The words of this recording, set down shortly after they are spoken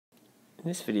In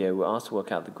this video, we're asked to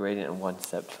work out the gradient and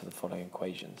y-intercept for the following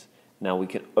equations. Now, we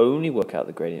can only work out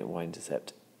the gradient and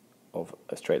y-intercept of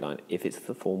a straight line if it's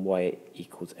the form y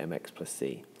equals mx plus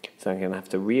c. So I'm going to have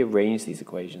to rearrange these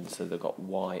equations so they've got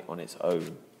y on its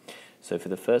own. So for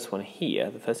the first one here,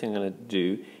 the first thing I'm going to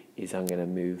do is I'm going to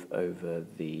move over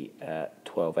the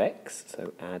 12x,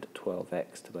 so add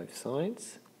 12x to both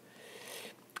sides.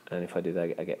 And if I do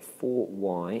that, I get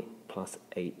 4y plus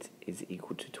 8 is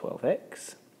equal to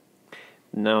 12x.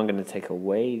 Now I'm going to take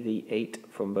away the 8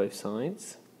 from both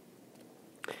sides,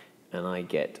 and I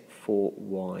get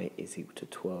 4y is equal to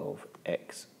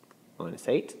 12x minus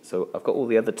 8. So I've got all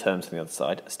the other terms on the other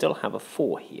side. I still have a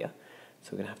 4 here,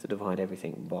 so we're going to have to divide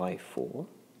everything by 4.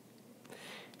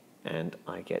 And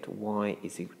I get y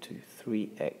is equal to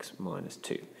 3x minus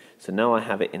 2. So now I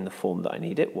have it in the form that I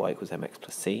need it, y equals mx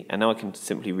plus c, and now I can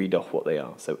simply read off what they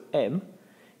are. So m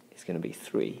is going to be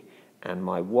 3, and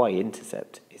my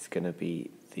y-intercept is going to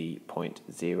be the point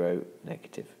 0,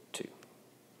 negative 2.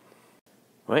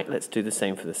 Right, let's do the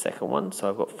same for the second one. So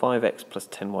I've got 5x plus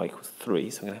 10y equals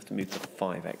 3, so I'm going to have to move the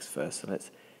 5x first. So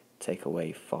let's take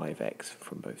away 5x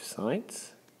from both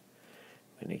sides.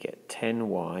 We're going to get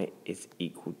 10y is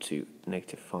equal to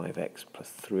negative 5x plus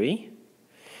 3.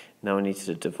 Now I need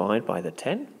to divide by the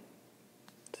 10.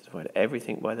 To divide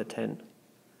everything by the 10.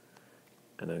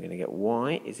 And I'm going to get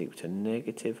y is equal to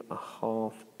negative a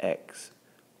half x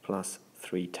plus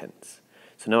 3/10.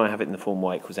 So now I have it in the form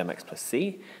y equals mx plus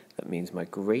c. That means my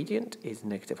gradient is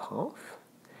negative half,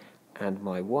 and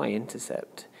my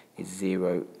y-intercept is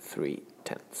 0,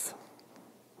 3/10.